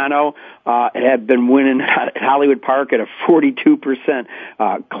Bejarano had been winning at Hollywood Park at a 42%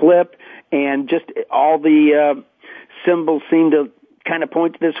 clip, and just all the symbols seem to kind of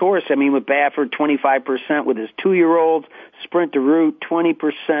point to this horse. I mean, with Baffert, 25% with his 2-year-olds, Sprint to Route,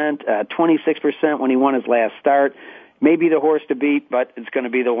 20%, 26% when he won his last start. Maybe the horse to beat, but it's going to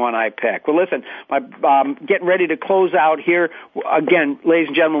be the one I pick. Well, listen, getting ready to close out here. Again, ladies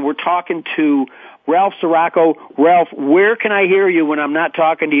and gentlemen, we're talking to Ralph Siraco. Ralph, where can I hear you when I'm not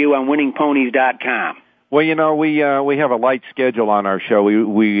talking to you on winningponies.com? Well, we have a light schedule on our show.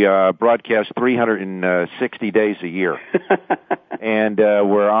 We broadcast 360 days a year. And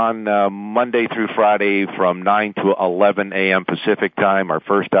we're on Monday through Friday from 9 to 11 a.m. Pacific time. Our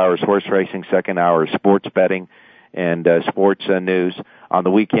first hour is horse racing, second hour is sports betting and sports news. On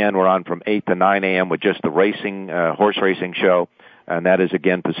the weekend, we're on from 8 to 9 a.m. with just the racing, horse racing show. And that is,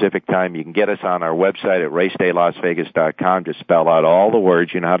 again, Pacific time. You can get us on our website at racedaylasvegas.com. Just spell out all the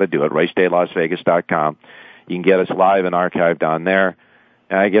words. You know how to do it, racedaylasvegas.com. You can get us live and archived on there.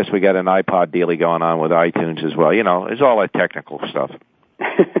 And I guess we got an iPod dealie going on with iTunes as well. It's all that technical stuff.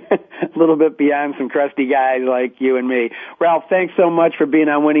 A little bit beyond some crusty guys like you and me. Ralph, thanks so much for being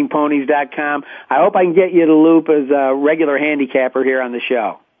on winningponies.com. I hope I can get you to loop as a regular handicapper here on the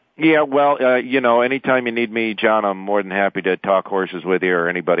show. Yeah, well, anytime you need me, John, I'm more than happy to talk horses with you or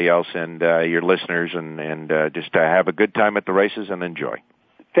anybody else and your listeners and just have a good time at the races and enjoy.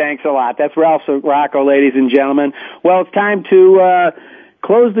 Thanks a lot. That's Ralph Siraco, ladies and gentlemen. Well, it's time to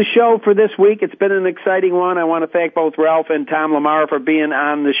close the show for this week. It's been an exciting one. I want to thank both Ralph and Tom Lamar for being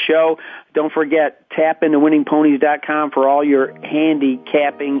on the show. Don't forget, tap into winningponies.com for all your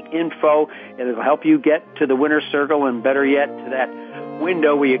handicapping info. It'll help you get to the winner's circle and, better yet, to that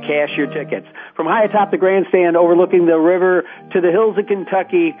window where you cash your tickets. From high atop the grandstand overlooking the river to the hills of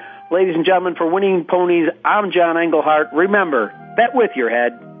Kentucky, ladies and gentlemen, for Winning Ponies, I'm John Englehart. Remember, bet with your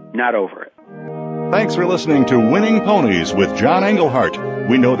head, not over it. Thanks for listening to Winning Ponies with John Englehart.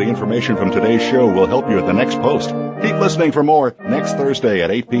 We know the information from today's show will help you at the next post. Keep listening for more next Thursday at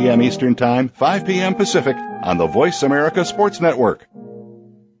 8 p.m. Eastern Time, 5 p.m. Pacific on the Voice America Sports Network.